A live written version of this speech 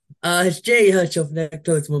Jay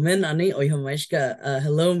Hutchofnectos Woman, Ani Oyhameshka.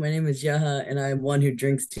 Hello, my name is Yaha, and I'm one who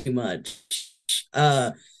drinks too much.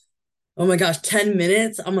 Uh, oh my gosh, 10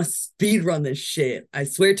 minutes? I'm a speed run this shit. I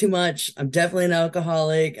swear too much. I'm definitely an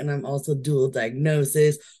alcoholic, and I'm also dual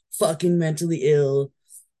diagnosis, fucking mentally ill.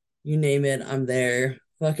 You name it, I'm there.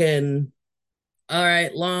 Fucking, all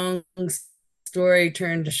right, long story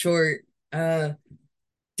turned to short. Uh,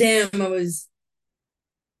 damn, I was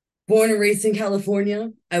born and raised in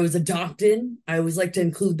California. I was adopted. I always like to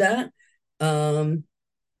include that. Um,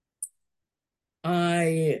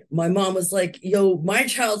 my mom was like, "Yo, my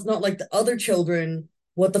child's not like the other children.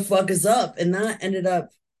 What the fuck is up?" And that ended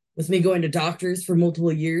up with me going to doctors for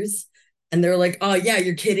multiple years, and they're like, "Oh yeah,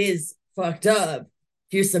 your kid is fucked up.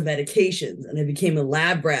 Here's some medications." And I became a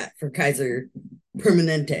lab rat for Kaiser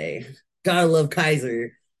Permanente. Gotta love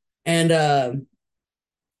Kaiser. And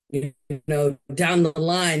down the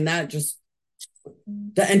line, that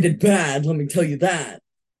ended bad, let me tell you that.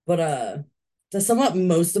 But to sum up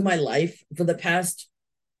most of my life for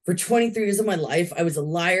 23 years of my life, I was a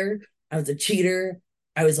liar, I was a cheater,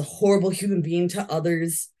 I was a horrible human being to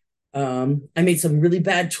others. I made some really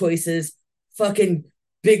bad choices, fucking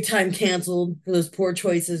big time canceled for those poor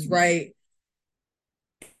choices, right?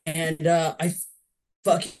 And I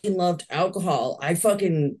fucking loved alcohol. I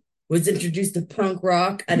fucking was introduced to punk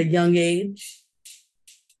rock at a young age.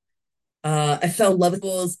 I fell in love with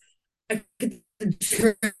fools. I could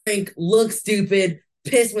drink, look stupid,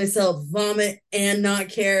 piss myself, vomit, and not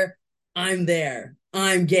care. I'm there.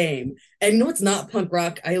 I'm game. And you know what's not punk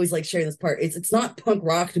rock? I always like sharing this part. It's not punk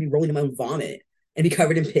rock to be rolling in my own vomit and be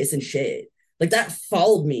covered in piss and shit. Like that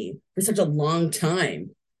followed me for such a long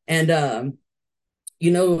time. And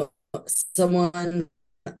you know, someone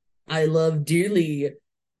I love dearly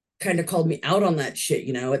kind of called me out on that shit.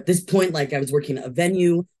 At this point, like I was working at a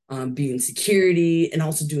venue, being security and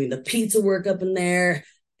also doing the pizza work up in there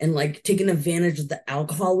and like taking advantage of the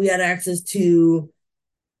alcohol we had access to,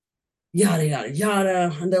 yada, yada,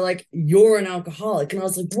 yada. And they're like, "You're an alcoholic." And I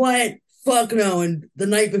was like, "What? Fuck no." And the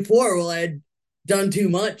night before, well, I had done too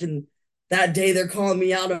much. And that day they're calling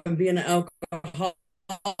me out on being an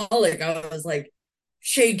alcoholic. I was like,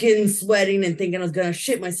 shaking, sweating, and thinking I was gonna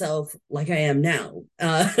shit myself like I am now.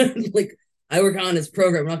 Like I work on this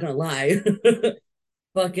program, I'm not gonna lie.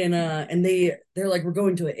 Fucking and they're like, "We're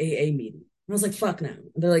going to an AA meeting." I was like, "Fuck now."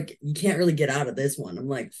 They're like, "You can't really get out of this one." I'm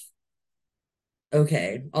like,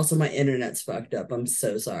 okay. Also, my internet's fucked up. I'm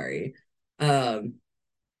so sorry. Um,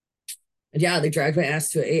 and yeah, they dragged my ass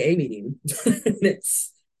to an AA meeting. And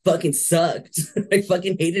it's fucking sucked. I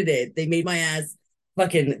fucking hated it. They made my ass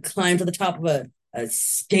fucking climb to the top of a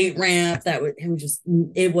skate ramp it was just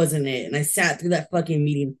it wasn't it. And I sat through that fucking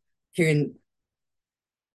meeting hearing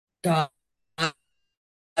God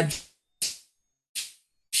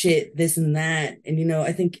shit, this and that. And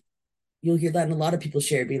I think you'll hear that in a lot of people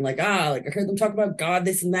share being like, like I heard them talk about God,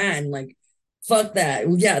 this and that, and like, fuck that.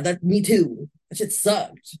 Well, yeah, that me too. That shit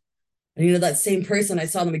sucked. And that same person, I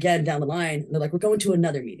saw them again down the line, and they're like, "We're going to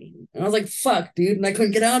another meeting." And I was like, "Fuck, dude." And I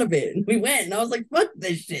couldn't get out of it. And we went, and I was like, "Fuck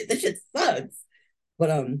this shit. This shit sucks."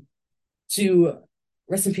 But to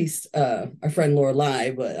rest in peace, our friend Laura Lai,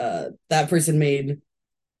 but that person made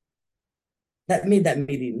that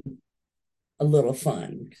meeting a little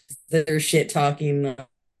fun. They're shit talking.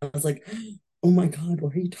 I was like, "Oh my God, why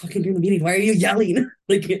are you talking during the meeting? Why are you yelling?"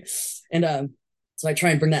 Like, and so I try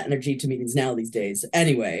and bring that energy to meetings now these days.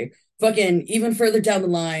 Anyway, fucking even further down the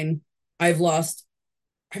line, I've lost.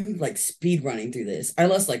 I'm like speed running through this. I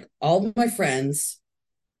lost like all my friends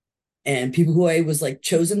and people who I was like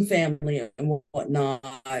chosen family and whatnot.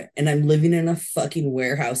 And I'm living in a fucking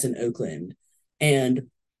warehouse in Oakland. And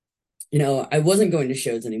I wasn't going to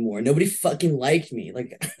shows anymore. Nobody fucking liked me.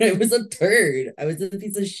 Like I was a turd. I was a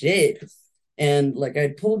piece of shit. And like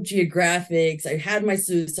I pulled geographics. I had my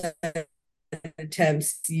suicide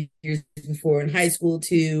attempts years before in high school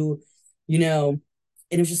too, you know,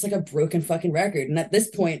 and it was just like a broken fucking record. And at this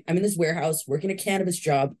point, I'm in this warehouse working a cannabis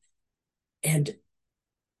job, and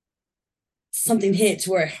something hit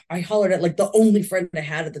to where I hollered at like the only friend I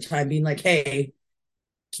had at the time, being like, "Hey,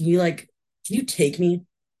 can you take me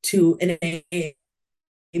to an AA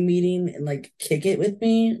meeting and like kick it with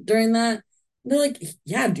me during that?" And they're like,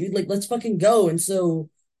 "Yeah, dude, like let's fucking go." And so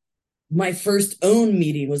my first own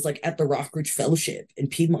meeting was like at the Rockridge Fellowship in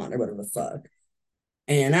Piedmont or whatever the fuck.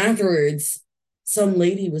 And afterwards, some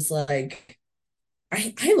lady was like,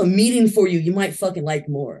 I have a meeting for you. You might fucking like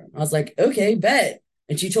more. I was like, "Okay, bet."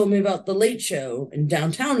 And she told me about the late show in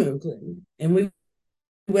downtown Oakland. And we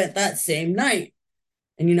went that same night.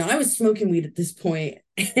 And, I was smoking weed at this point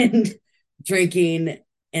and drinking.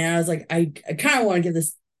 And I was like, I kind of want to give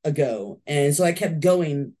this ago. And so I kept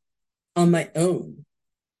going on my own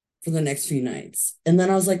for the next few nights. And then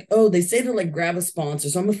I was like, oh, they say to like grab a sponsor.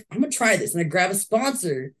 So I'm gonna try this. And I grab a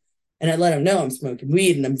sponsor and I let him know I'm smoking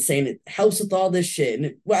weed and I'm saying it helps with all this shit.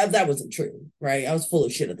 And well, that wasn't true, right? I was full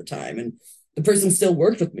of shit at the time. And the person still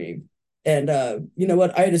worked with me. And you know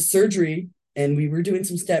what? I had a surgery and we were doing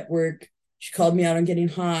some step work. She called me out on getting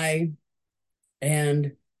high.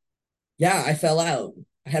 And yeah, I fell out.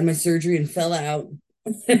 I had my surgery and fell out.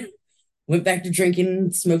 Went back to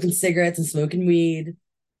drinking, smoking cigarettes and smoking weed.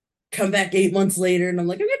 Come back 8 months later and I'm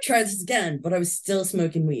like, I'm gonna try this again, but I was still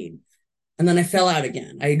smoking weed. And then I fell out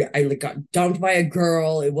again. I like got dumped by a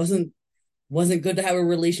girl. It wasn't good to have a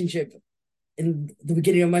relationship in the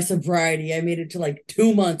beginning of my sobriety. I made it to like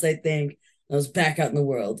 2 months, I think. I was back out in the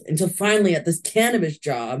world until finally at this cannabis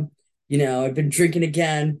job, I've been drinking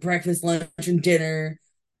again, breakfast, lunch, and dinner.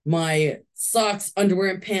 My socks, underwear,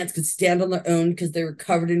 and pants could stand on their own because they were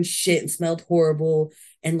covered in shit and smelled horrible.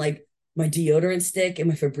 And like my deodorant stick and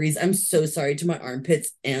my Febreze. I'm so sorry to my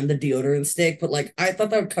armpits and the deodorant stick, but like I thought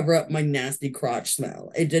that would cover up my nasty crotch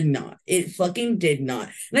smell. It did not. It fucking did not.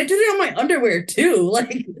 And I did it on my underwear too.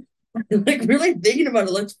 Like really thinking about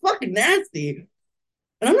it, looks fucking nasty.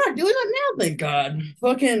 And I'm not doing that now, thank God.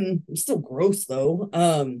 Fucking I'm still gross though.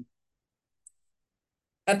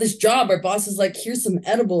 At this job, our boss is like, here's some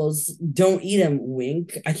edibles. Don't eat them.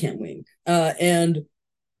 Wink. I can't wink. And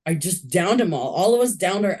I just downed them all. All of us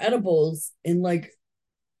downed our edibles and like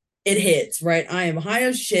it hits, right? I am high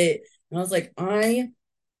as shit. And I was like, I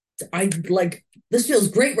like this feels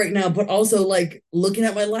great right now, but also like looking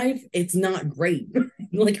at my life, it's not great.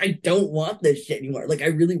 Like I don't want this shit anymore. Like I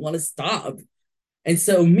really want to stop. And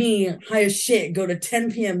so me, high as shit, go to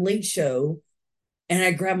 10 p.m. late show and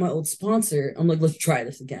I grab my old sponsor. I'm like, let's try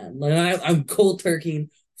this again. Like I'm cold turkey,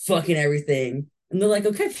 fucking everything. And they're like,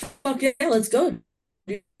 okay, fuck yeah, let's go,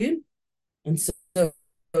 dude. And so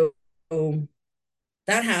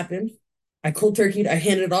that happened. I cold turkeyed. I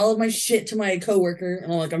handed all of my shit to my coworker,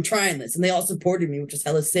 and I'm like, I'm trying this, and they all supported me, which is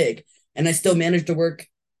hella sick. And I still managed to work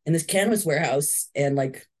in this cannabis warehouse and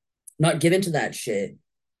like not give into that shit.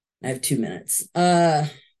 I have 2 minutes. How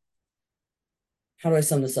do I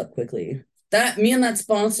sum this up quickly? That me and that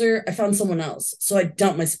sponsor, I found someone else, so I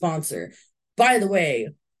dumped my sponsor. By the way,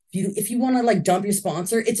 if you want to like dump your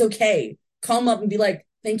sponsor, it's okay. Call them up and be like,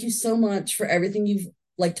 thank you so much for everything you've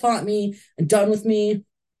like taught me and done with me.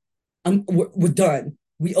 We're done.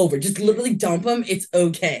 We over. Just literally dump them. It's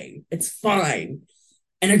okay. It's fine.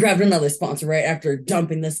 And I grabbed another sponsor right after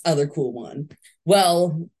dumping this other cool one.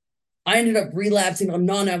 Well, I ended up relapsing on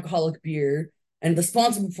non-alcoholic beer, and the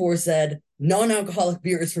sponsor before said non-alcoholic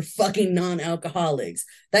beer is for fucking non-alcoholics.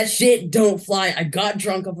 That shit don't fly. I got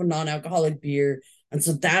drunk off a non-alcoholic beer, and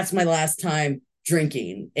so that's my last time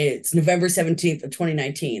drinking. It's November 17th of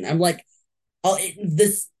 2019. I'm like,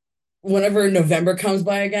 this whenever November comes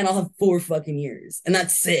by again, I'll have 4 fucking years. And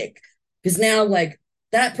that's sick. Because now, like,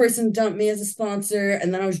 that person dumped me as a sponsor,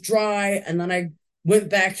 and then I was dry, and then I went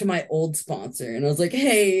back to my old sponsor, and I was like,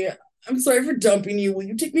 hey, I'm sorry for dumping you. Will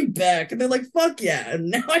you take me back? And they're like, fuck yeah. And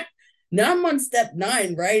now I'm on step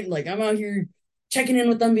 9, right? Like I'm out here checking in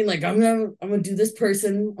with them, being like, I'm gonna do this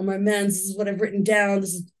person on my mens. This is what I've written down.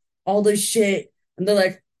 This is all this shit. And they're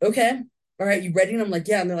like, okay, all right, you ready? And I'm like,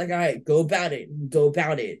 yeah. And they're like, all right, go about it. Go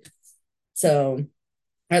about it. So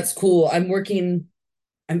that's cool. I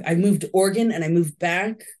moved to Oregon and I moved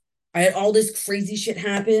back. I had all this crazy shit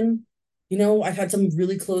happen. I've had some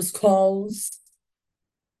really close calls.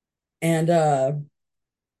 And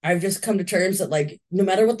I've just come to terms that like no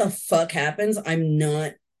matter what the fuck happens, I'm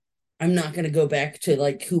not gonna go back to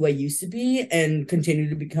like who I used to be and continue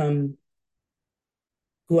to become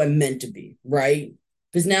who I'm meant to be, right?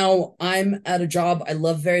 Because now I'm at a job I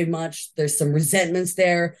love very much. There's some resentments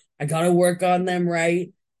there. I gotta work on them,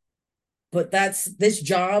 right? But this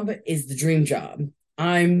job is the dream job.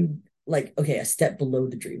 I'm like, okay, a step below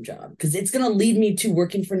the dream job because it's gonna lead me to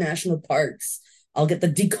working for national parks. I'll get the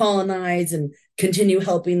decolonize and continue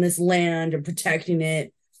helping this land and protecting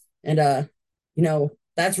it. And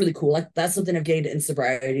that's really cool. Like that's something I've gained in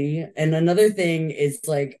sobriety. And another thing is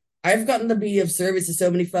like I've gotten to be of service to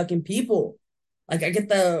so many fucking people. Like I get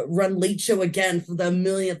the run late show again for the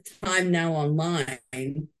millionth time now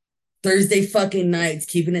online. Thursday fucking nights,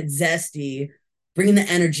 keeping it zesty, bringing the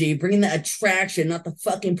energy, bringing the attraction, not the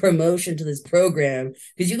fucking promotion to this program.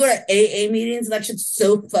 Because you go to AA meetings, that shit's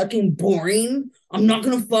so fucking boring. I'm not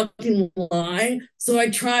gonna fucking lie. So I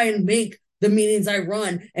try and make the meetings I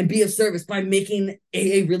run and be of service by making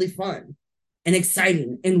AA really fun and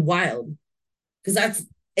exciting and wild. Because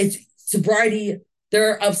it's sobriety.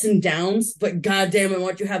 There are ups and downs, but goddamn, I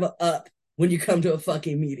want you to have an up when you come to a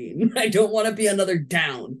fucking meeting. I don't want to be another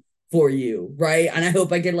down for you, right? And I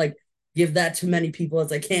hope I can like give that to many people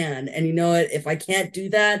as I can. And you know what? If I can't do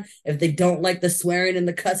that, if they don't like the swearing and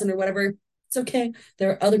the cussing or whatever, it's okay. There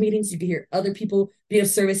are other meetings. You can hear other people be of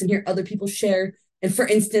service and hear other people share. And for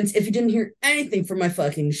instance, if you didn't hear anything from my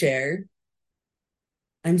fucking share,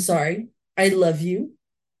 I'm sorry. I love you.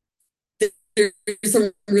 There's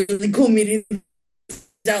some really cool meetings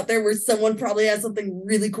out there where someone probably has something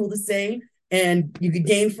really cool to say and you could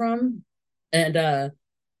gain from. And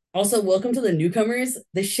also, welcome to the newcomers.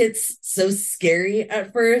 This shit's so scary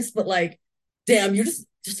at first, but like, damn, you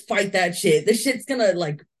just fight that shit. This shit's gonna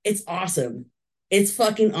like, it's awesome. It's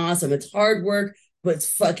fucking awesome. It's hard work, but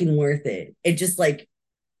it's fucking worth it. It just like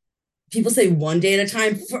people say one day at a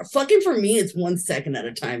time. Fucking for me, it's 1 second at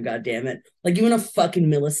a time. God damn it! Like even a fucking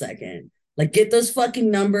millisecond. Like get those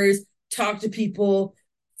fucking numbers. Talk to people.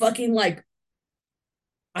 Fucking like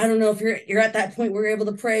I don't know if you're at that point where you're able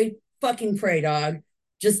to pray. Fucking pray, dog.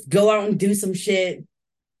 Just go out and do some shit.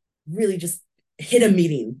 Really, just hit a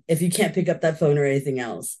meeting if you can't pick up that phone or anything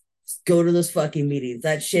else. Just go to those fucking meetings.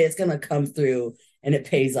 That shit's gonna come through and it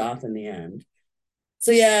pays off in the end.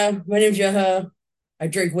 So yeah, my name's Yuhu. I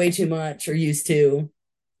drink way too much or used to.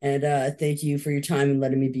 And thank you for your time and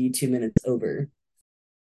letting me be 2 minutes over.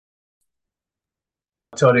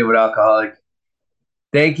 Totally with alcoholic.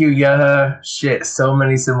 Thank you, Yaha. Shit, so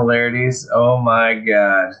many similarities. Oh my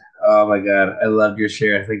god. Oh my god. I loved your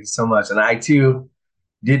share. Thank you so much. And I too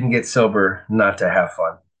didn't get sober not to have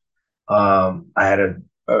fun. I had a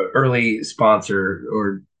early sponsor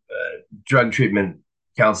or drug treatment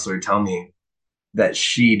counselor tell me that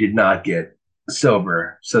she did not get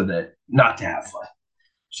sober so that not to have fun.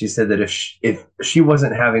 She said that if she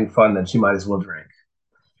wasn't having fun, then she might as well drink.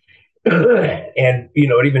 And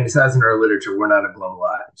it even says in our literature, we're not a glum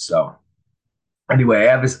lot. So anyway,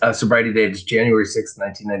 I have a sobriety date. It's January 6th,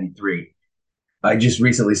 1993. I just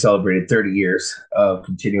recently celebrated 30 years of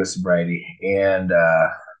continuous sobriety, and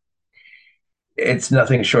it's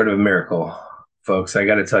nothing short of a miracle, folks. I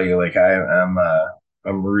got to tell you, like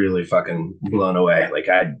I'm really fucking blown away. Like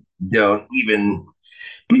I don't even.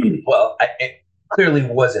 Well, it clearly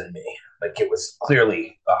wasn't me. Like it was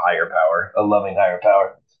clearly a higher power, a loving higher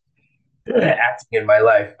power acting in my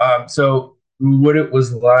life. So what it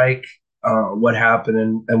was like, what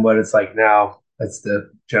happened, and what it's like now. That's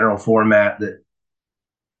the general format that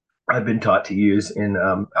I've been taught to use in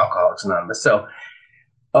Alcoholics Anonymous. So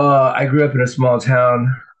I grew up in a small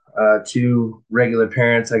town. Two regular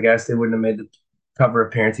parents. I guess they wouldn't have made the cover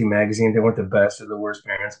of Parenting magazine. They weren't the best or the worst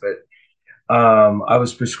parents, but I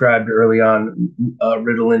was prescribed early on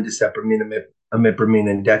Ritalin, Desipramine, Imipramine,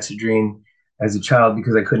 and Dexedrine as a child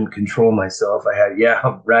because I couldn't control myself. I had,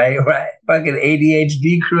 yeah, right, fucking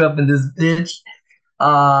ADHD grew up in this bitch.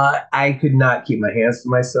 I could not keep my hands to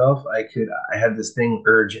myself. I had this thing,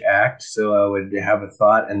 urge act. So I would have a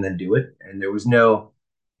thought and then do it. And there was no,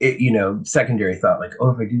 secondary thought like,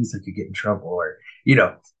 oh, if I do this, I could get in trouble or, you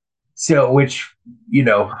know, so which, did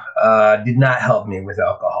not help me with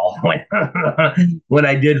alcohol when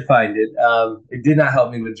I did find it. It did not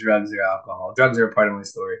help me with drugs or alcohol. Drugs are a part of my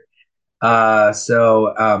story.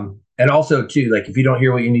 And also too, like if you don't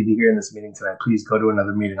hear what you need to hear in this meeting tonight, please go to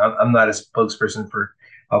another meeting. I'm not a spokesperson for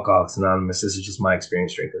Alcoholics Anonymous. This is just my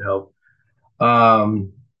experience, strength, and hope.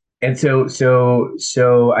 Um, and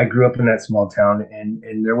so I grew up in that small town,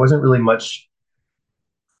 and there wasn't really much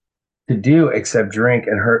to do except drink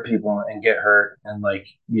and hurt people and get hurt and like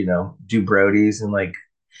do brodies and like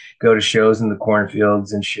go to shows in the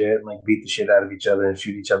cornfields and shit and like beat the shit out of each other and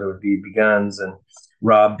shoot each other with BB guns and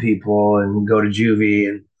rob people and go to juvie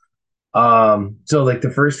and so like the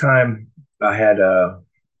first time I had a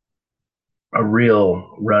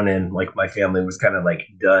real run in, like my family was kind of like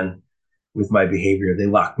done with my behavior. They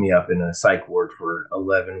locked me up in a psych ward for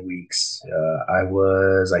 11 weeks. I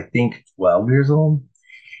was, I think, 12 years old.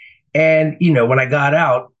 And, when I got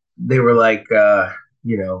out, they were like,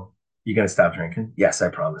 you're going to stop drinking? Yes, I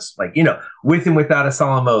promise. Like, with and without a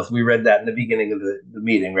solemn oath. We read that in the beginning of the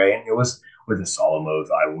meeting, right? And it was with a solemn oath,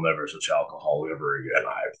 I will never touch alcohol ever again.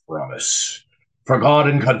 I promise. For God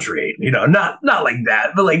and country, not like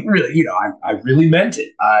that, but like really, I really meant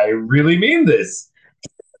it. I really mean this.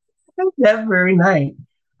 That very night,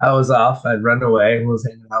 I was off. I'd run away and was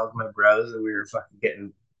hanging out with my bros, and we were fucking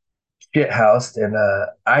getting shit housed. And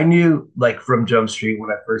I knew, like from Jump Street, when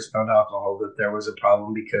I first found alcohol, that there was a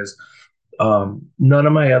problem because none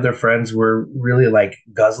of my other friends were really like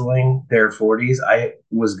guzzling their 40s. I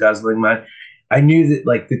was guzzling mine. I knew that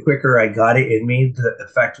like the quicker I got it in me, the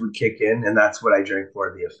effect would kick in, and that's what I drank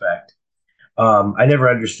for, the effect. I never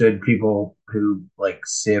understood people who like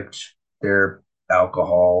sipped their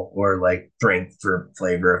alcohol or like drink for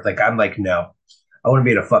flavor. Like I'm like, no, I want to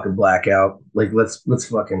be in a fucking blackout. Like let's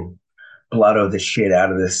fucking blotto the shit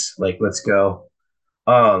out of this. Like let's go.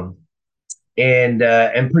 Um and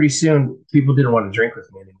pretty soon people didn't want to drink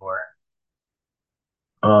with me anymore.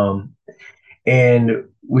 Um and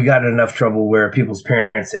we got in enough trouble where people's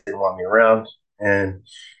parents didn't want me around, and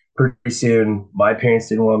pretty soon my parents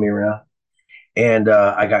didn't want me around, and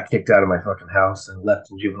I got kicked out of my fucking house and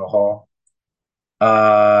left in juvenile hall.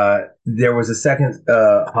 There was a second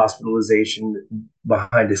hospitalization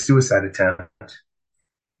behind a suicide attempt.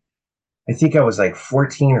 I think I was like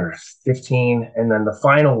 14 or 15. And then the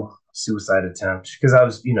final suicide attempt, because I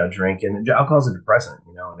was, drinking. Alcohol's a depressant.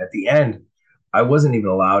 And at the end, I wasn't even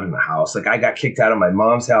allowed in the house. Like I got kicked out of my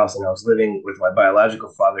mom's house and I was living with my biological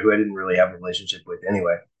father, who I didn't really have a relationship with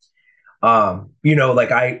anyway.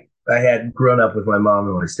 Like I had grown up with my mom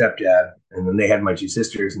and my stepdad, and then they had my two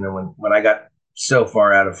sisters. And then when I got so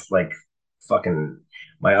far out of like fucking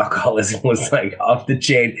my alcoholism was like off the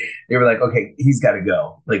chain, they were like, okay, he's got to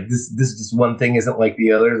go. Like this just one thing isn't like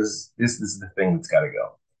the other. This is the thing that's got to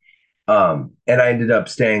go. And I ended up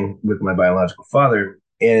staying with my biological father.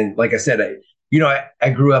 And like I said, I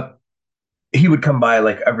grew up. He would come by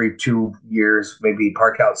like every 2 years, maybe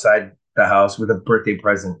park outside the house with a birthday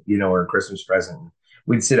present, or a Christmas present.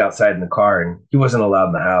 We'd sit outside in the car, and he wasn't allowed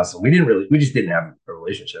in the house. And we just didn't have a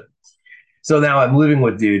relationship. So now I'm living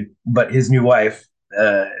with dude, but his new wife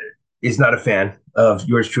uh, is not a fan of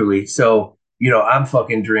yours truly. So I'm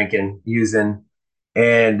fucking drinking, using,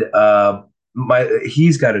 and my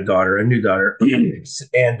he's got a daughter, a new daughter,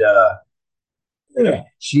 and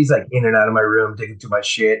she's like in and out of my room, digging through my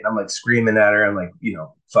shit. And I'm like screaming at her. I'm like,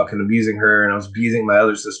 fucking abusing her. And I was abusing my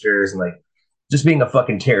other sisters and like just being a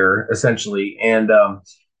fucking terror, essentially. And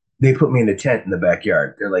they put me in a tent in the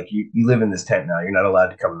backyard. They're like, you live in this tent now. You're not allowed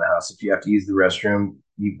to come in the house. If you have to use the restroom,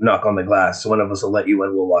 you knock on the glass. So one of us will let you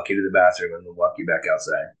in. We'll walk you to the bathroom and we'll walk you back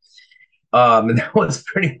outside. And that was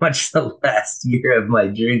pretty much the last year of my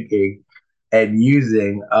drinking and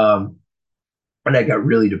using. And I got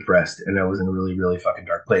really depressed, and I was in a really, really fucking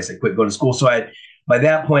dark place. I quit going to school. So by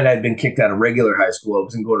that point, I'd been kicked out of regular high school. I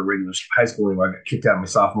wasn't going to regular high school anymore. I got kicked out my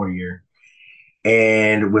sophomore year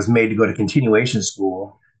and was made to go to continuation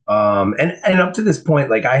school. And up to this point,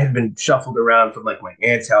 like I had been shuffled around from like my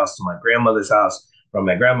aunt's house to my grandmother's house, from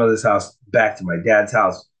my grandmother's house back to my dad's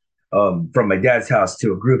house, from my dad's house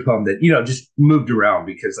to a group home that, just moved around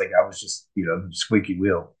because like I was just, squeaky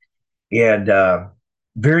wheel. And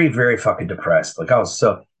very, very fucking depressed. Like I was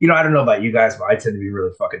so, I don't know about you guys, but I tend to be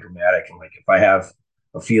really fucking dramatic. And like if I have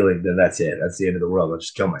a feeling, then that's it. That's the end of the world. I'll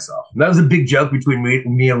just kill myself. And that was a big joke between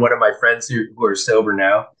me and one of my friends who are sober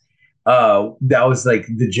now. That was like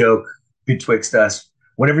the joke betwixt us.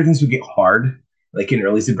 Whenever things would get hard, like in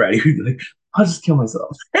early sobriety, we'd be like, I'll just kill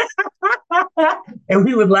myself. And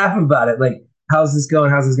we would laugh about it. Like, how's this going?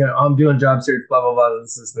 How's this going? Oh, I'm doing job search, blah, blah, blah.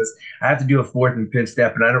 This. I have to do a fourth and fifth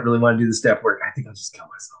step, and I don't really want to do the step work. I think I'll just kill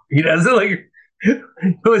myself. So like,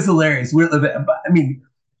 it was hilarious. I mean,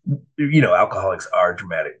 alcoholics are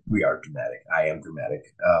dramatic. We are dramatic. I am dramatic.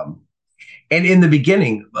 And in the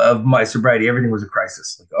beginning of my sobriety, everything was a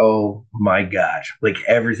crisis. Like, oh my gosh, like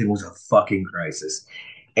everything was a fucking crisis.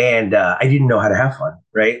 And I didn't know how to have fun.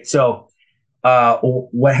 Right. So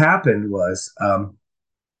what happened was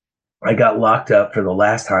I got locked up for the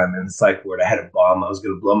last time in the psych ward. I had a bomb. I was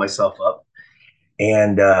going to blow myself up.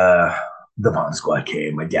 And the bomb squad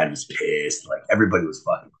came. My dad was pissed. Like everybody was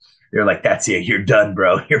fucking. They're like, "That's it. You're done,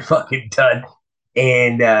 bro. You're fucking done."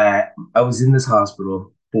 And I was in this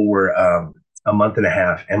hospital for a month and a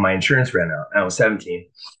half, and my insurance ran out. I was 17,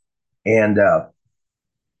 and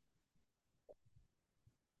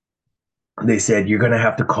they said, "You're gonna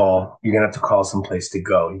have to call. You're gonna have to call someplace to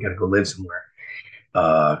go. You got to go live somewhere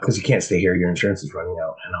because you can't stay here. Your insurance is running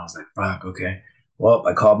out." And I was like, "Fuck, okay." Well,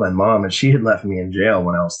 I called my mom, and she had left me in jail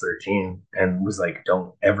when I was 13, and was like,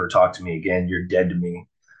 "Don't ever talk to me again. You're dead to me."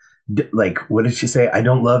 Like, what did she say? "I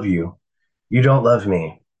don't love you. You don't love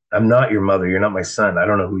me. I'm not your mother. You're not my son. I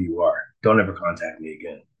don't know who you are. Don't ever contact me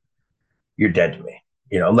again. You're dead to me."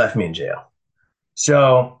 Left me in jail.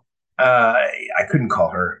 So I couldn't call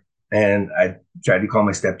her. And I tried to call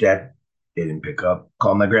my stepdad. They didn't pick up.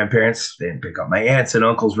 Call my grandparents. They didn't pick up. My aunts and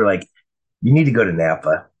uncles were like, "You need to go to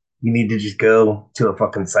Napa. You need to just go to a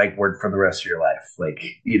fucking psych ward for the rest of your life." Like,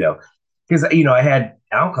 because, I had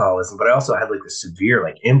alcoholism, but I also had like a severe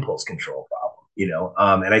like impulse control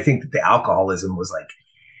problem. And I think that the alcoholism was like,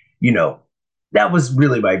 you know, that was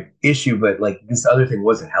really my issue, but like this other thing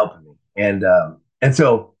wasn't helping me. And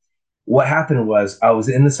so what happened was I was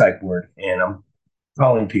in the psych ward, and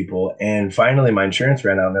calling people. And finally, my insurance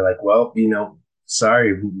ran out, and they're like, well,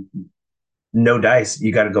 sorry, no dice.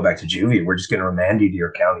 You got to go back to juvie. We're just going to remand you to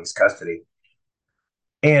your county's custody.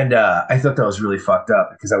 And I thought that was really fucked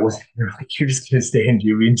up because I wasn't like, you're just going to stay in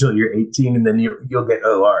juvie until you're 18, and then you'll get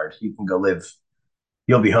OR'd. You can go live,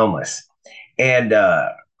 you'll be homeless. And,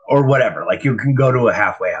 or whatever, like you can go to a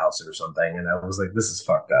halfway house or something. And I was like, this is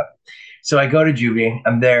fucked up. So I go to juvie,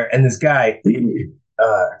 I'm there, and this guy,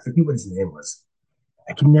 I forget what his name was.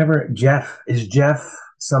 I can never, Jeff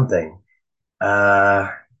something. Uh,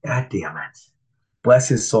 God damn it. Bless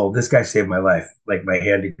his soul. This guy saved my life, like my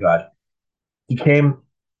hand to God. He came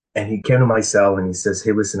he came to my cell and he says,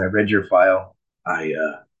 hey, listen, I read your file.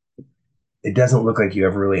 It doesn't look like you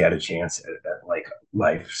ever really had a chance at like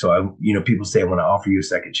life. So people say I want to offer you a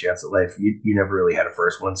second chance at life. You never really had a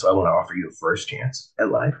first one. So I want to offer you a first chance at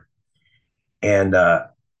life. And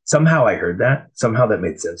somehow I heard that. Somehow that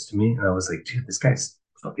made sense to me. And I was like, dude, this guy's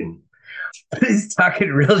fucking, he's talking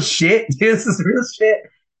real shit. Dude, this is real shit.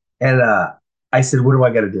 And I said, what do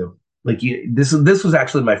I got to do? Like this was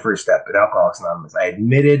actually my first step in Alcoholics Anonymous. I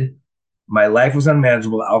admitted my life was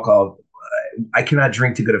unmanageable. Alcohol, I cannot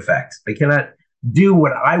drink to good effect. I cannot do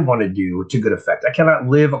what I want to do to good effect. I cannot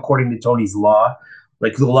live according to Tony's law.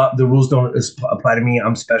 Like the rules don't apply to me.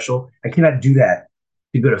 I'm special. I cannot do that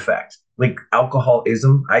to good effect. Like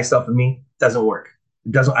alcoholism, I self and me doesn't work.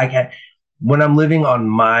 It doesn't. I can't. When I'm living on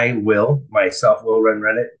my will, my self will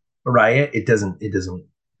run it riot. It doesn't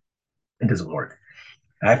work.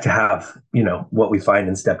 I have to have, what we find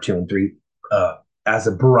in step 2 and 3 as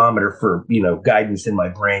a barometer for, guidance in my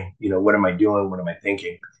brain. What am I doing? What am I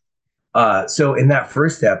thinking? So in that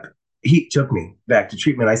first step, he took me back to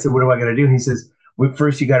treatment. I said, what do I got to do? And he says, well,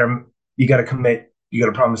 first you gotta commit. You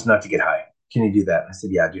gotta promise not to get high. Can you do that? I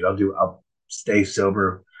said, yeah, dude, I'll stay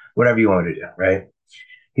sober, whatever you want me to do. Right.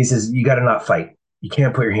 He says, you got to not fight. You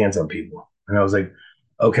can't put your hands on people. And I was like,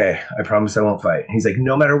 okay, I promise I won't fight. He's like,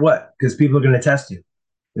 no matter what, because people are going to test you.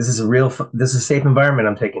 This is a safe environment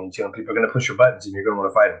I'm taking you to, and people are going to push your buttons, and you're going to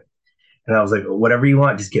want to fight them. And I was like, well, whatever you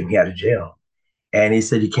want, just get me out of jail. And he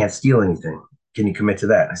said, you can't steal anything. Can you commit to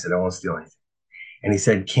that? I said, I won't steal anything. And he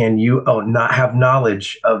said, can you not have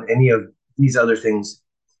knowledge of any of these other things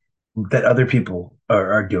that other people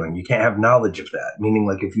are doing? You can't have knowledge of that. Meaning,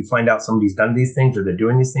 like, if you find out somebody's done these things or they're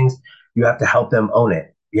doing these things, you have to help them own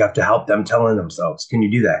it. You have to help them telling themselves. Can you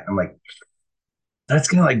do that? I'm like, that's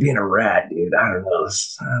kind of like being a rat, dude. I don't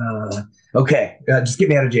know. Okay, just get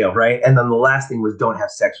me out of jail, right? And then the last thing was don't have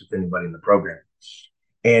sex with anybody in the program.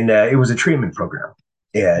 And it was a treatment program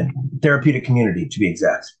and therapeutic community, to be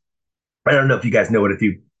exact. I don't know if you guys know what a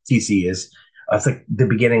TC is. It's like the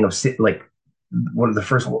beginning of like one of the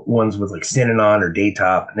first ones was like Synanon or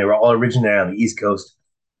Daytop, and they were all originated on the East Coast.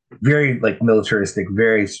 Very like militaristic,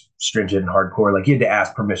 very stringent and hardcore. Like you had to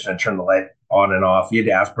ask permission to turn the light on and off. You had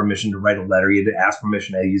to ask permission to write a letter. You had to ask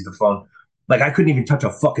permission to use the phone. Like I couldn't even touch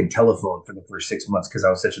a fucking telephone for the first 6 months because I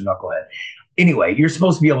was such a knucklehead. Anyway, you're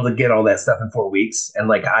supposed to be able to get all that stuff in 4 weeks, and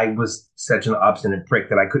like I was such an obstinate prick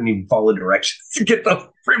that I couldn't even follow directions to get those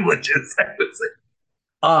privileges. I was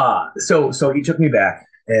like, so he took me back,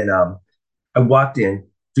 and I walked in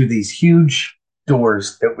through these huge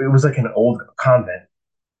doors. It was like an old convent.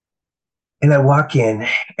 And I walk in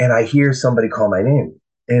and I hear somebody call my name.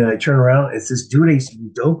 And I turn around and it's this dude I used to be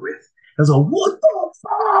dope with. I was like, what the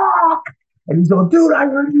fuck? And he's going, dude, I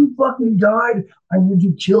heard you fucking died. I heard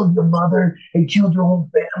you killed your mother and killed your whole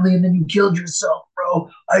family and then you killed yourself, bro.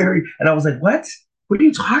 I heard. And I was like, what? What are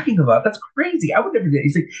you talking about? That's crazy. I would never do it.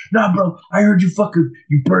 He's like, nah, bro, I heard you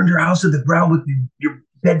burned your house to the ground with your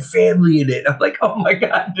dead family in it. I'm like, oh my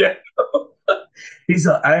God, Dad.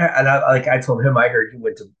 I told him I heard you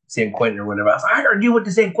went to San Quentin or whatever. I heard you went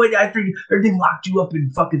to San Quentin after they locked you up in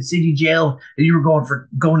fucking city jail and you were going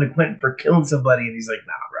to Quentin for killing somebody. And he's like,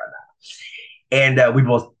 nah, bro, nah. And we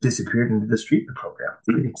both disappeared into the treatment program.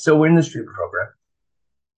 So we're in the treatment program.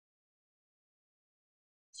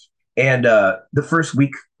 And the first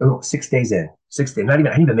week, 6 days in, 6 days, not even,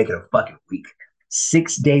 I didn't even make it a fucking week.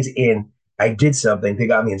 6 days in, I did something. They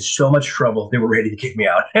got me in so much trouble. They were ready to kick me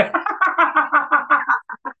out.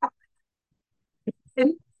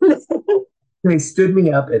 They stood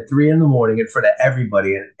me up at 3 a.m. in front of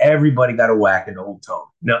everybody, and everybody got a whack in the whole tone.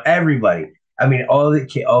 No, everybody. I mean, all the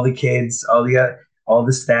kids, all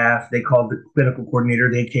the staff. They called the clinical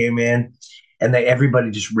coordinator. They came in, and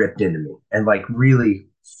everybody just ripped into me and like really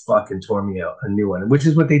fucking tore me out a new one, which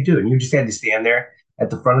is what they do. And you just had to stand there at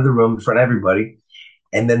the front of the room in front of everybody,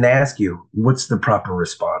 and then they ask you, "What's the proper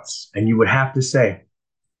response?" And you would have to say,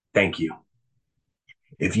 "Thank you."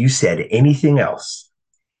 If you said anything else,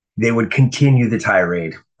 they would continue the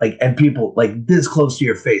tirade like, and people like this close to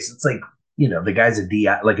your face. It's like, the guy's a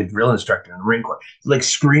DI, like a drill instructor in the Marine Corps, like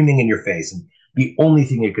screaming in your face. And the only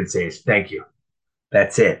thing you could say is thank you.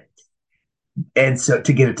 That's it. And so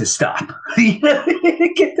to get it to stop, get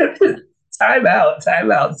them to time out,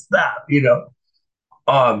 stop.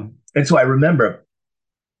 And so I remember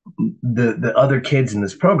the other kids in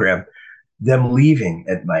this program, them leaving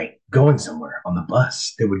at night, going somewhere on the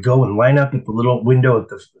bus. They would go and line up at the little window at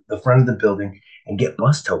the front of the building and get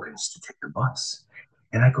bus tokens to take the bus.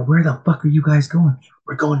 And I go, where the fuck are you guys going?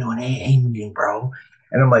 We're going to an AA meeting, bro.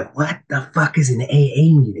 And I'm like, what the fuck is an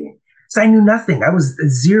AA meeting? So I knew nothing. I was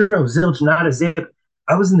zero, zilch, not a zip.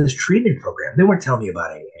 I was in this treatment program. They weren't telling me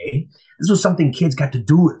about AA. This was something kids got to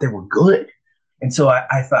do if they were good. And so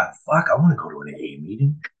I thought, fuck, I want to go to an AA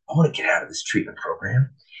meeting. I want to get out of this treatment program.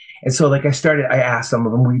 And so like I asked some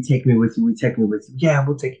of them, will you take me with you? Will you take me with you? Yeah,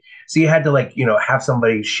 we'll take. So you had to like, have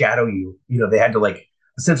somebody shadow you. They had to like,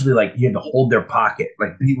 essentially like you had to hold their pocket,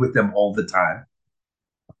 like be with them all the time.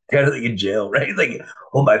 Kind of like in jail, right? Like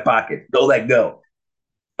hold my pocket, don't let go.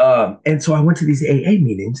 And so I went to these AA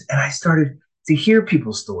meetings and I started to hear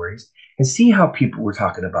people's stories and see how people were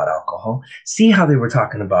talking about alcohol, see how they were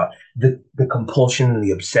talking about the compulsion and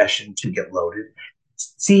the obsession to get loaded,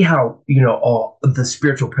 see how, all the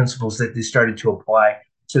spiritual principles that they started to apply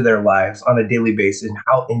to their lives on a daily basis and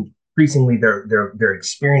how increasingly their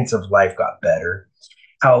experience of life got better,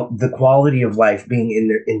 how the quality of life being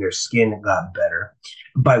in their skin got better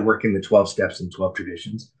by working the 12 steps and 12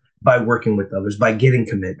 traditions, by working with others, by getting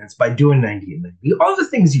commitments, by doing 90 and 90, all the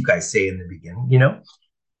things you guys say in the beginning.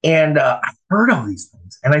 And I heard all these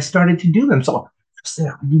things and I started to do them. So I said,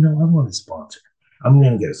 I want a sponsor. I'm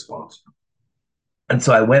going to get a sponsor. And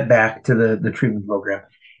so I went back to the treatment program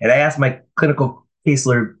and I asked my clinical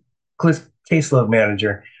caseload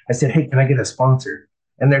manager, I said, hey, can I get a sponsor?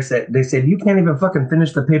 And they said, you can't even fucking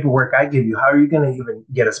finish the paperwork I give you. How are you going to even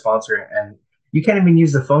get a sponsor? And you can't even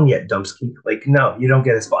use the phone yet, Dumpski. Like, no, you don't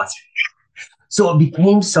get a sponsor. So it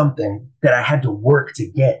became something that I had to work to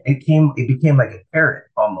get. It became like a carrot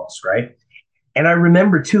almost, right? And I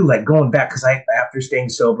remember too, like going back, because after staying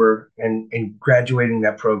sober and graduating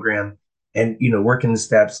that program and, working the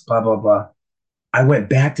steps, blah, blah, blah, I went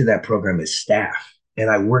back to that program as staff and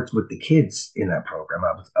I worked with the kids in that program.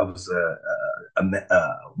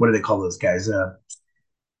 What do they call those guys?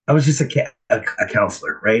 I was just a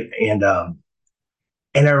counselor, right? And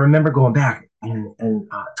I remember going back and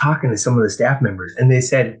talking to some of the staff members, and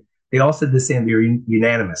they all said the same. They were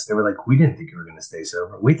unanimous. They were like, "We didn't think you were going to stay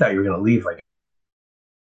sober. We thought you were going to leave like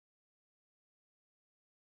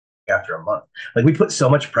after a month. Like we put so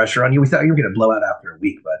much pressure on you. We thought you were going to blow out after a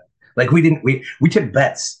week, but like we didn't. We took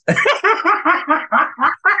bets.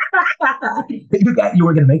 You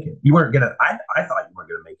were going to make it. You weren't going to. I thought you weren't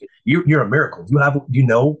going to make it. You're a miracle. Do you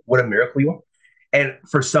know what a miracle you are? And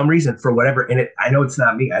for some reason, for whatever, I know it's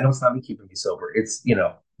not me. I know it's not me keeping me sober. It's,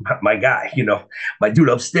 my guy, my dude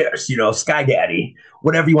upstairs, Sky Daddy,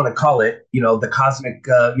 whatever you want to call it, the cosmic,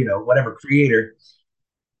 whatever creator.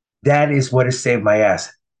 That is what has saved my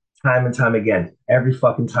ass time and time again. Every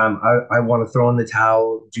fucking time I want to throw in the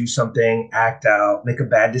towel, do something, act out, make a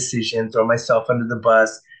bad decision, throw myself under the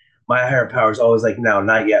bus. My higher power is always like, no,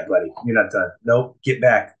 not yet, buddy. You're not done. Nope, get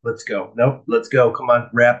back. Let's go. Nope, let's go. Come on,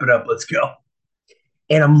 wrap it up. Let's go.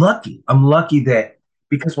 And I'm lucky. I'm lucky that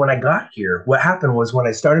because when I got here, what happened was when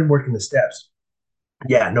I started working the steps,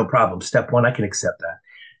 yeah, no problem. Step one, I can accept that.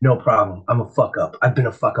 No problem. I'm a fuck up. I've been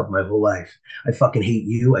a fuck up my whole life. I fucking hate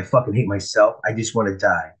you. I fucking hate myself. I just want to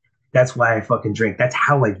die. That's why I fucking drink. That's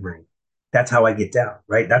how I drink. That's how I get down,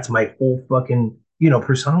 right? That's my whole fucking,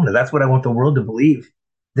 persona. That's what I want the world to believe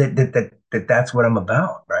that's what I'm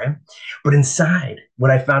about, right? But inside,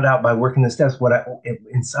 what I found out by working the steps, what I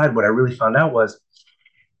really found out was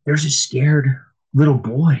there's a scared little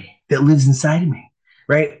boy that lives inside of me,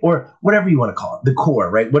 right? Or whatever you want to call it, the core,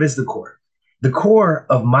 right? What is the core? The core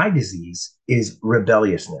of my disease is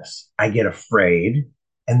rebelliousness. I get afraid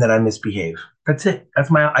and then I misbehave. That's it.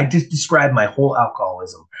 I just described my whole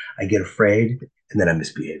alcoholism. I get afraid and then I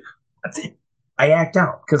misbehave. That's it. I act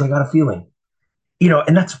out because I got a feeling,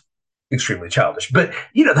 and that's extremely childish, but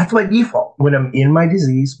that's my default when I'm in my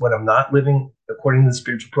disease, when I'm not living according to the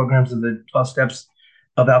spiritual programs of the 12 steps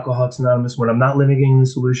of Alcoholics Anonymous, when I'm not living in the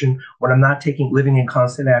solution, when I'm not living in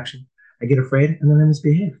constant action, I get afraid and then I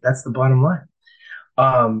misbehave. That's the bottom line.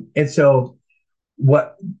 And so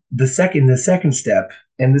what the second step,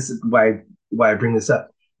 and this is why I bring this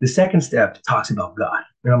up. The second step talks about God.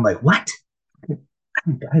 And I'm like, what? I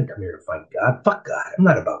didn't come here to find God. Fuck God. I'm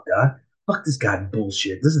not about God. Fuck this God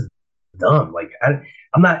bullshit. This is dumb. Like I'm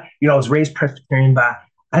not, I was raised Presbyterian, but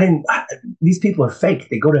I didn't. These people are fake.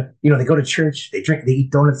 They go to, they go to church. They drink. They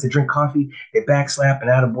eat donuts. They drink coffee. They backslap and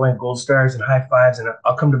attaboy and gold stars and high fives. And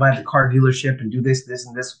I'll come to buy the car dealership and do this, this,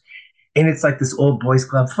 and this. And it's like this old boys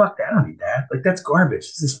club. Fuck that. I don't need that. Like that's garbage.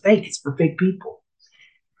 This is fake. It's for fake people.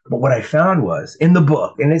 But what I found was in the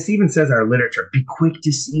book, and this even says in our literature, be quick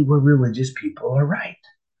to see where religious people are right.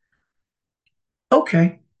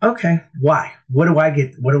 Okay. Okay. Why? What do I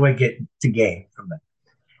get? What do I get to gain from that?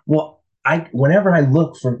 Well, I whenever I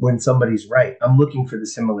look for when somebody's right, I'm looking for the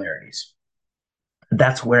similarities.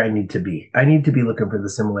 That's where I need to be. I need to be looking for the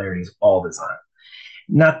similarities all the time,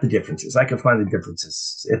 not the differences. I can find the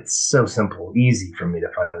differences. It's so simple, easy for me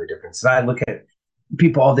to find the differences. I look at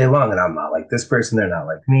people all day long and I'm not like this person. They're not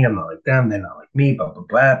like me. I'm not like them. They're not like me. Blah, blah,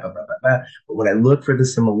 blah, blah, blah, blah, blah. But when I look for the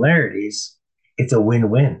similarities, it's a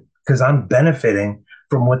win win because I'm benefiting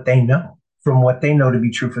from what they know, from what they know to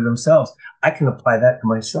be true for themselves. I can apply that to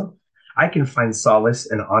myself. I can find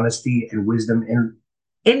solace and honesty and wisdom in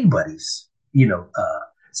anybody's,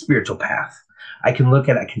 spiritual path. I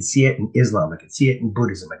can see it in Islam. I can see it in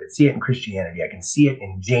Buddhism. I can see it in Christianity. I can see it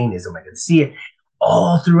in Jainism. I can see it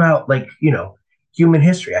all throughout, human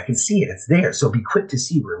history. I can see it. It's there. So be quick to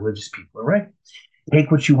see where religious people are right.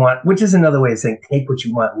 Take what you want, which is another way of saying take what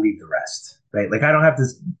you want, leave the rest. Right. Like I don't have to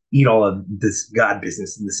eat all of this God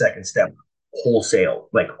business in the second step wholesale,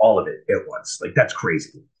 like all of it at once. Like that's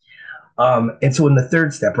crazy. And so in the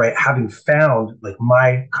third step, right, having found like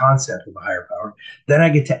my concept of a higher power, then I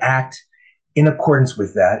get to act in accordance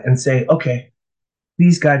with that and say, okay,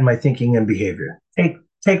 please guide my thinking and behavior.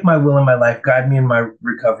 Take my will in my life, guide me in my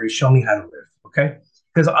recovery, show me how to live. Okay.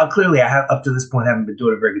 Because clearly I have up to this point haven't been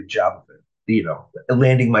doing a very good job of it,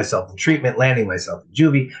 landing myself in treatment, landing myself in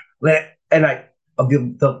juvie. And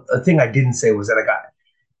the thing I didn't say was that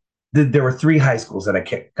there were three high schools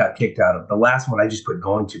that got kicked out of. The last one I just quit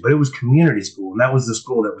going to, but it was community school, and that was the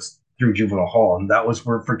school that was through juvenile hall, and that was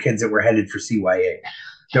for kids that were headed for CYA,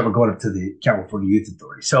 that were going up to the California Youth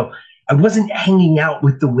Authority. So I wasn't hanging out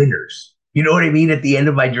with the winners. You know what I mean? At the end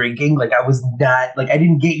of my drinking, like I was not like I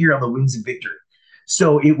didn't get here on the wings of victory.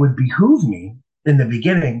 So it would behoove me in the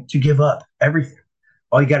beginning to give up everything.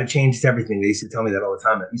 All you got to change is everything. They used to tell me that all the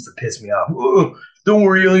time. It used to piss me off. Oh, don't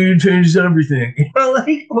worry, all you change everything.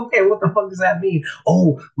 Like, okay, what the fuck does that mean?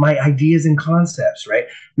 Oh, my ideas and concepts, right?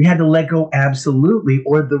 We had to let go absolutely,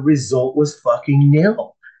 or the result was fucking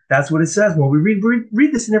nil. That's what it says when we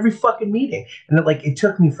read this in every fucking meeting. And it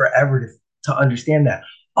took me forever to understand that.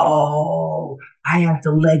 Oh, I have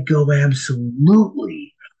to let go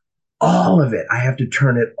absolutely. All of it. I have to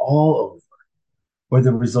turn it all over, or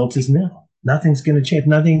the result is nil. Nothing's going to change.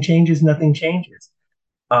 Nothing changes. Nothing changes.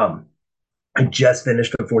 Um, I just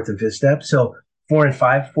finished the fourth and fifth step. So 4 and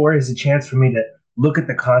 5, 4 is a chance for me to look at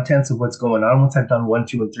the contents of what's going on once I've done 1,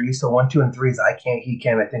 2, and 3. So 1, 2, and 3 is I can't, he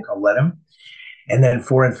can, I think I'll let him. And then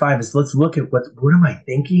 4 and 5 is let's look at what am I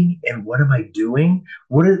thinking and what am I doing?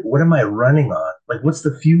 What am I running on? Like what's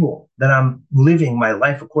the fuel that I'm living my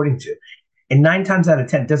life according to? And 9 times out of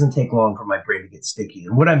 10, it doesn't take long for my brain to get sticky.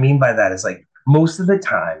 And what I mean by that is like most of the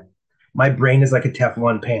time, my brain is like a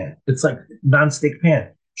Teflon pan. It's like nonstick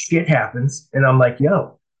pan. Shit happens, and I'm like,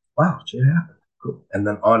 yo, wow, shit happened. Cool. And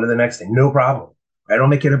then on to the next thing. No problem. I don't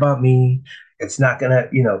make it about me. It's not gonna,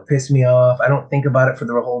 piss me off. I don't think about it for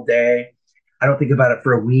the whole day. I don't think about it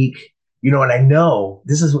for a week. And I know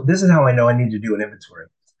this is how I know I need to do an inventory.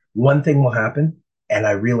 One thing will happen, and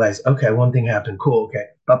I realize, okay, one thing happened. Cool, okay,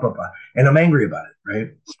 blah, blah, blah. And I'm angry about it, right?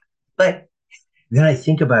 But then I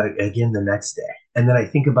think about it again the next day. And then I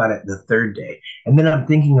think about it the third day. And then I'm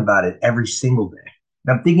thinking about it every single day.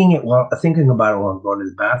 And I'm thinking about it while I'm going to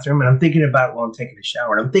the bathroom. And I'm thinking about it while I'm taking a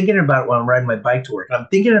shower. And I'm thinking about it while I'm riding my bike to work. And I'm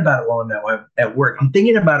thinking about it while I'm at work. I'm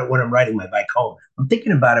thinking about it when I'm riding my bike home. I'm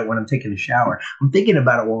thinking about it when I'm taking a shower. I'm thinking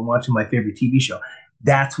about it while I'm watching my favorite TV show.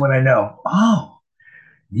 That's when I know, oh,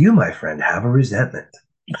 you, my friend, have a resentment.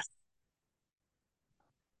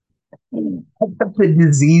 The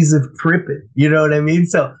disease of tripping. You know what I mean?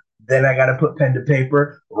 So then I got to put pen to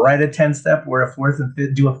paper, write a 10 step or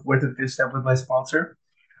do a fourth and fifth step with my sponsor.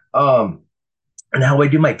 Um, and how I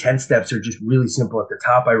do my 10 steps are just really simple. At the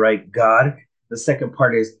top, I write God. The second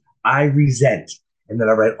part is I resent. And then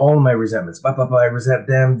I write all of my resentments. Blah, blah, blah. I resent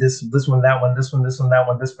them. This one, that one, this one, this one, that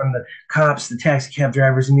one, this from the cops, the taxi cab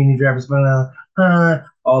drivers, the mini drivers, blah, blah,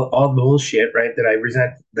 all the bullshit, right?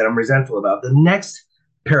 That I'm resentful about. The next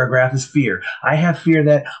paragraph is fear. I have fear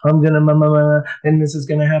that I'm gonna and this is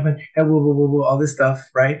gonna happen and all this stuff,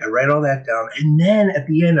 right? I write all that down, and then at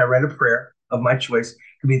the end, I write a prayer of my choice. It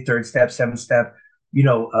could be third step, seventh step. I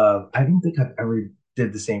don't think I've ever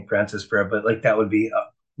did the St. Francis prayer, but like that would be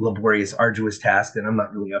laborious, arduous task that I'm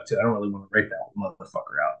not really up to. I don't really want to write that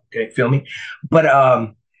motherfucker out. Okay, feel me? But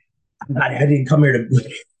I didn't come here to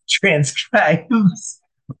transcribe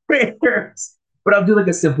prayers. But I'll do like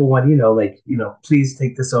a simple one, like, please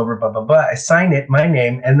take this over, blah, blah, blah. I sign it, my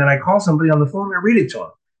name, and then I call somebody on the phone and I read it to them.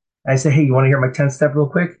 I say, hey, you want to hear my 10 step real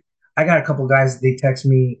quick? I got a couple guys, they text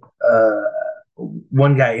me,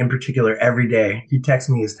 one guy in particular every day. He texts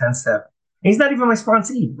me his 10 step. And he's not even my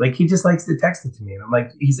sponsee. Like, he just likes to text it to me. And I'm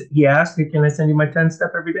like, he asked me, can I send you my 10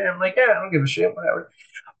 step every day? I'm like, yeah, I don't give a shit, whatever.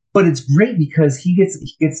 But it's great because he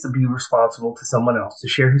gets to be responsible to someone else to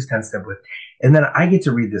share his 10 step with. And then I get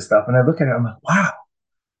to read this stuff and I look at it, I'm like, wow,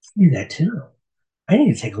 I do that too. I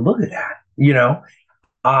need to take a look at that.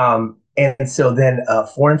 And so then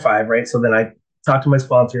 4 and 5, right? So then I talked to my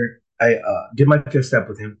sponsor. I did my fifth step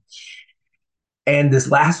with him. And this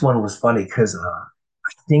last one was funny because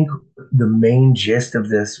I think the main gist of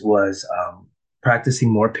this was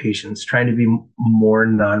practicing more patience, trying to be more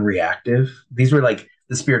non-reactive. These were like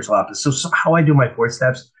the spiritual opposites. So how I do my 4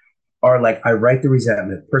 steps are like I write the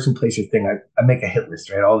resentment, person, place, or thing. I make a hit list,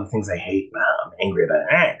 right? All the things I hate, I'm angry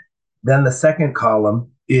about it. Then the second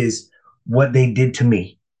column is what they did to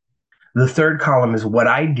me. The third column is what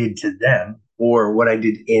I did to them or what I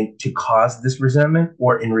did to cause this resentment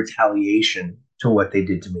or in retaliation to what they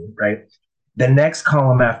did to me, right? The next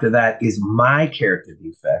column after that is my character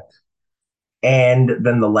defect. And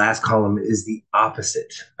then the last column is the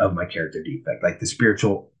opposite of my character defect, like the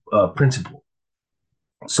spiritual principle.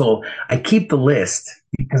 So I keep the list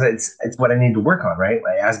because it's what I need to work on, right?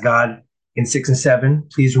 I ask God in 6 and 7,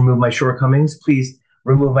 please remove my shortcomings. Please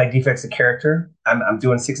remove my defects of character. I'm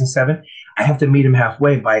doing 6 and 7. I have to meet him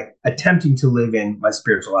halfway by attempting to live in my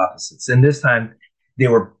spiritual opposites. And this time they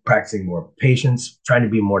were practicing more patience, trying to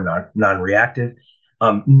be more non-reactive,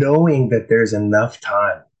 knowing that there's enough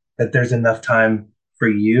time for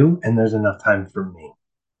you and there's enough time for me,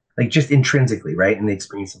 like just intrinsically, right? In the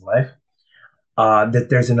experience of life, that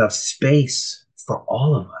there's enough space for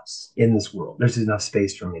all of us in this world. There's enough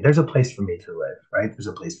space for me. There's a place for me to live, right? There's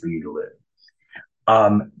a place for you to live.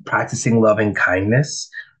 Practicing loving kindness,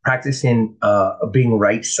 practicing being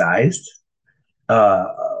right sized, uh,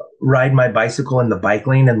 ride my bicycle in the bike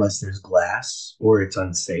lane unless there's glass or it's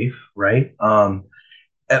unsafe, right?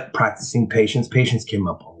 Practicing patience. Patience came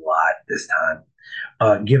up a lot this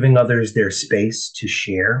time. Giving others their space to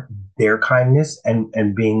share their kindness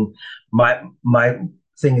and being my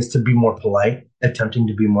thing is to be more polite, attempting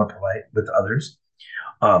to be more polite with others.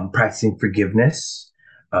 Practicing forgiveness,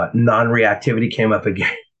 non-reactivity came up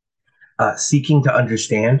again. Seeking to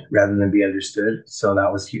understand rather than be understood. So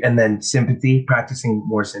that was, and then sympathy, practicing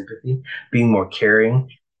more sympathy, being more caring.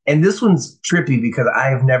 And this one's trippy because I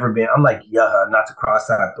have never been, I'm like, yeah, not to cross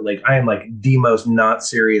that, but like, I am like the most not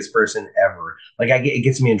serious person ever. Like, it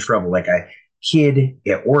gets me in trouble. Like, I kid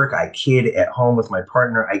at work, I kid at home with my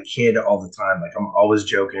partner, I kid all the time. Like, I'm always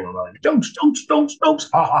joking. I'm like, don't, ha,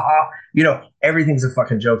 ha, ha. Everything's a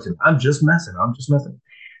fucking joke. And I'm just messing.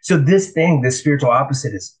 So this spiritual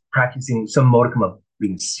opposite is practicing some modicum of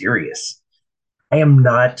being serious. I am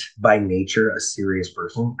not by nature a serious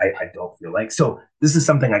person. I don't feel like. So this is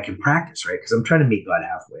something I can practice, right? Because I'm trying to meet God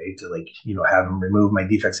halfway to like, have him remove my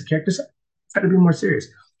defects of character. So try to be more serious.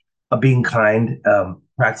 Being kind,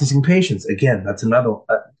 practicing patience. Again, that's another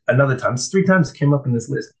time. It's 3 times it came up in this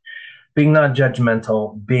list. Being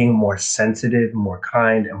non-judgmental, being more sensitive, more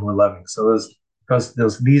kind, and more loving. So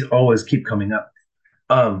these always keep coming up.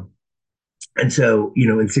 Um, and so,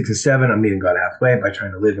 in 6 and 7, I'm meeting God halfway by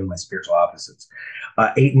trying to live in my spiritual opposites.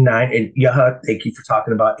 8 and 9, and Yaha, thank you for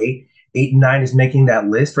talking about 8. 8 and 9 is making that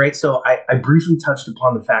list, right? So I briefly touched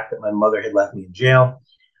upon the fact that my mother had left me in jail.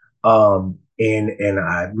 And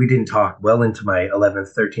we didn't talk well into my 11th,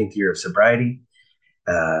 13th year of sobriety.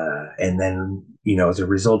 And then, as a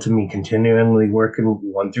result of me continually working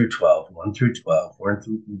 1 through 12,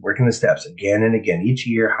 working the steps again and again, each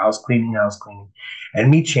year, house cleaning, and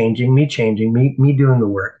me changing, me doing the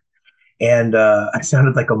work. And I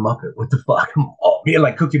sounded like a Muppet. What the fuck? Me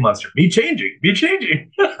like Cookie Monster. Me changing.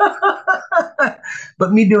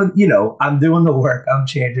 But me doing, I'm doing the work. I'm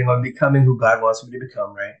changing. I'm becoming who God wants me to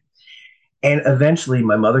become, right? And eventually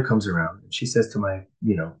my mother comes around and she says to my,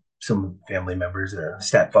 some family members,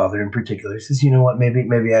 stepfather in particular, says, you know what, maybe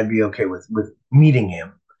I'd be okay with meeting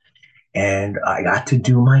him. And I got to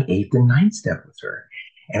do my 8th and 9th step with her.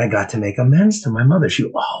 And I got to make amends to my mother. She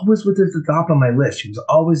always was at the top of my list. She was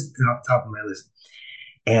always at the top of my list.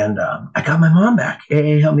 And I got my mom back.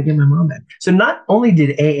 AA helped me get my mom back. So not only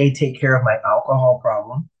did AA take care of my alcohol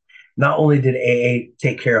problem, not only did AA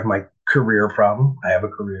take care of my career problem, I have a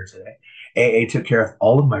career today, AA took care of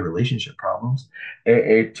all of my relationship problems.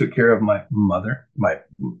 AA took care of my mother, my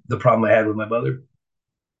the problem I had with my mother.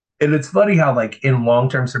 And it's funny how like in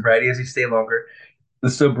long-term sobriety, as you stay longer, the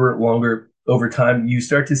sober longer over time, you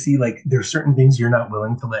start to see like there's certain things you're not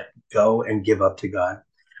willing to let go and give up to God.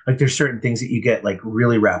 Like there's certain things that you get like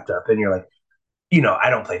really wrapped up and you're like, I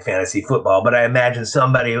don't play fantasy football, but I imagine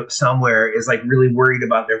somebody somewhere is like really worried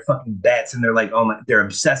about their fucking bets and they're like, oh my, they're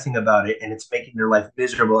obsessing about it and it's making their life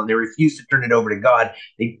miserable and they refuse to turn it over to God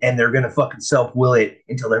and they're going to fucking self will it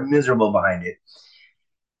until they're miserable behind it.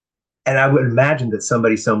 And I would imagine that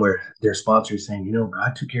somebody somewhere, their sponsor is saying,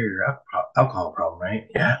 God took care of your alcohol problem, right?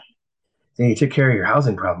 Yeah. Then he took care of your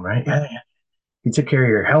housing problem, right? Yeah, yeah. He took care of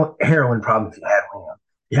your heroin problem if you had one.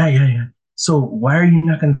 Yeah, yeah, yeah. So why are you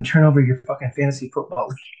not going to turn over your fucking fantasy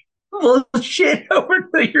football bullshit over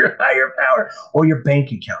to your higher power or your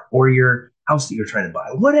bank account or your house that you're trying to buy,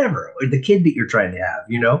 whatever, or the kid that you're trying to have?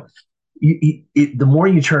 The more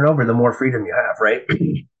you turn over, the more freedom you have, right?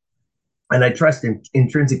 And I trust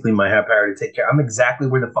intrinsically my higher power to take care. I'm exactly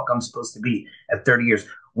where the fuck I'm supposed to be at 30 years.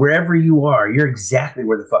 Wherever you are, you're exactly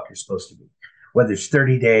where the fuck you're supposed to be. Whether it's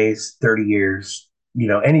 30 days, 30 years,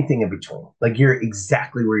 anything in between. Like you're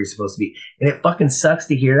exactly where you're supposed to be. And it fucking sucks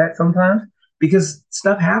to hear that sometimes because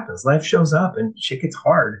stuff happens. Life shows up and shit gets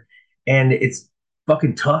hard. And it's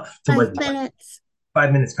fucking tough to like 5 minutes.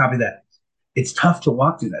 5 minutes, copy that. It's tough to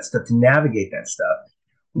walk through that stuff, to navigate that stuff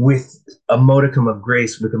with a modicum of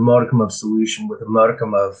grace, with a modicum of solution, with a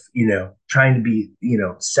modicum of, trying to be,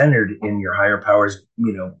 centered in your higher powers,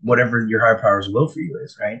 whatever your higher powers will for you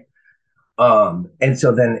is, right? And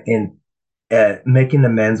so then in making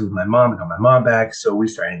amends with my mom, I got my mom back. So we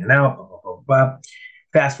started hanging out, blah, blah, blah, blah.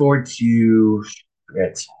 Fast forward to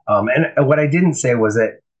it. And what I didn't say was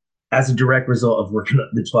that as a direct result of working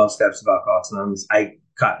the 12 steps of Alcoholics Anonymous,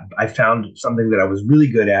 I found something that I was really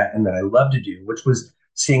good at and that I love to do, which was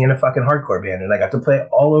sing in a fucking hardcore band. And I got to play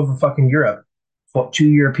all over fucking Europe, 2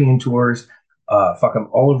 European tours, fucking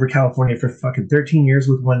all over California for fucking 13 years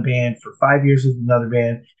with one band, for 5 years with another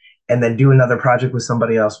band, and then do another project with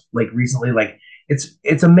somebody else like recently. Like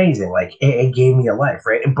it's amazing. Like it gave me a life,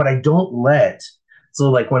 right? But I don't let so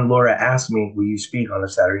like when Laura asked me, will you speak on a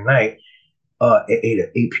Saturday night? At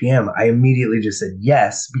 8 p.m., I immediately just said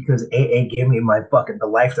yes because AA gave me the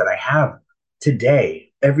life that I have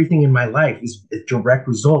today. Everything in my life is a direct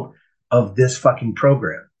result of this fucking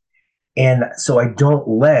program. And so I don't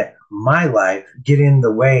let my life get in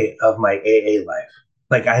the way of my AA life.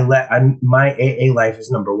 Like my AA life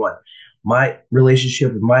is number one. My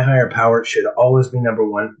relationship with my higher power should always be number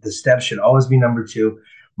one. The steps should always be number two.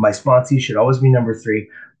 My sponsee should always be number three.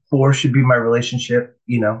 Four should be my relationship,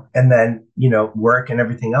 and then, work and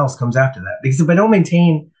everything else comes after that. Because if I don't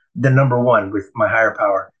maintain the number one with my higher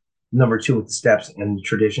power, number two with the steps and the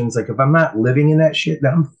traditions, like if I'm not living in that shit,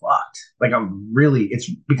 then I'm fucked. Like it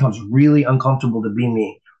becomes really uncomfortable to be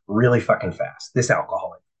me really fucking fast. This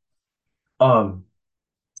alcoholic. Um,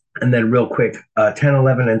 and then real quick, 10,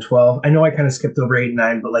 11, and 12. I know I kind of skipped over 8 and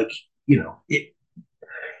 9, but like,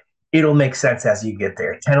 it'll make sense as you get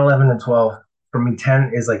there. 10, 11, and 12. For me,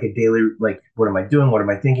 10 is like a daily, like, what am I doing? What am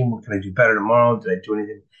I thinking? What can I do better tomorrow? Did I do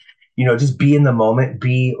anything? Just be in the moment,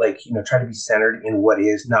 be like, try to be centered in what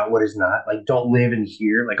is, not what is not. Like, don't live in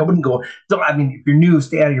here. Like, I wouldn't go, don't, I mean, if you're new,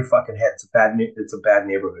 stay out of your fucking head. It's a bad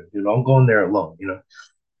neighborhood. Don't go in there alone.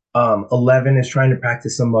 11 is trying to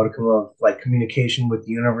practice some modicum of like communication with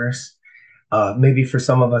the universe. Maybe for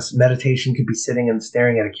some of us, meditation could be sitting and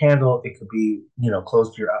staring at a candle. It could be,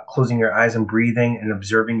 closing your eyes and breathing and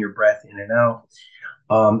observing your breath in and out.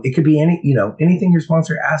 It could be anything your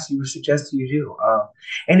sponsor asks you or suggests you do.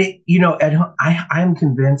 And I'm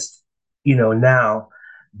convinced, now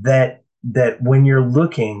that when you're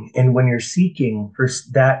looking and when you're seeking for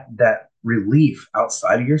that relief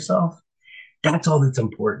outside of yourself, that's all that's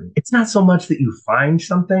important. It's not so much that you find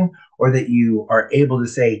something or that you are able to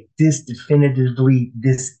say, this definitively,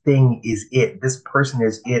 this thing is it. This person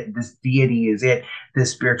is it. This deity is it.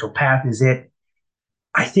 This spiritual path is it.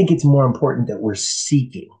 I think it's more important that we're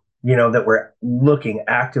seeking, that we're looking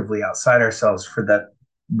actively outside ourselves for that,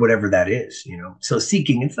 whatever that is. So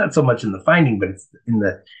seeking, it's not so much in the finding, but it's in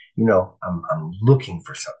the, I'm looking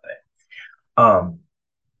for something.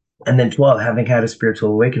 And then 12, having had a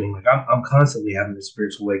spiritual awakening, like I'm constantly having a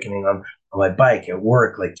spiritual awakening on my bike, at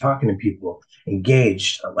work, like talking to people,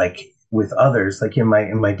 engaged, like with others, like in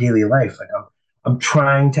my daily life. Like I'm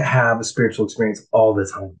trying to have a spiritual experience all the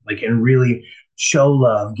time, like, and really show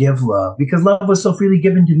love, give love, because love was so freely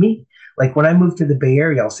given to me. Like when I moved to the Bay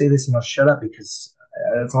Area, I'll say this and I'll shut up because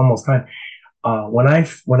it's almost time. when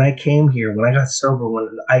I came here, when I got sober, when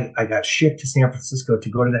I got shipped to San Francisco to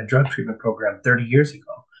go to that drug treatment program 30 years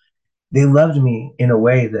ago, they loved me in a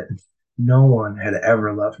way that no one had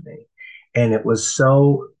ever loved me. And it was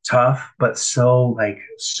so tough, but so like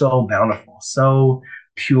so bountiful, so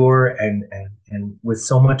pure and with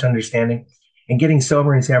so much understanding. And getting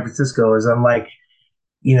sober in San Francisco is unlike,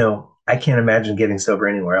 I can't imagine getting sober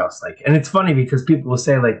anywhere else. Like, and it's funny because people will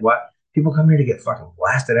say, like, what? People come here to get fucking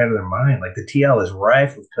blasted out of their mind. Like, the TL is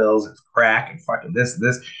rife with pills, it's crack, and fucking this.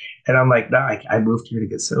 And I'm like, nah, I moved here to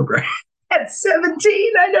get sober. At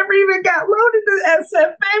 17, I never even got loaded to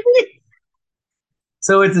SF, baby.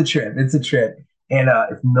 So it's a trip. It's a trip. And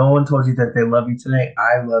if no one told you that they love you today,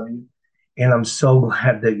 I love you. And I'm so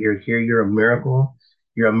glad that you're here. You're a miracle.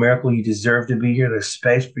 You're a miracle. You deserve to be here. There's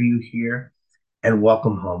space for you here. And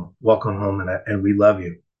welcome home. Welcome home. And we love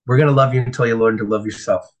you. We're going to love you until you learn to love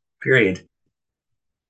yourself. Period.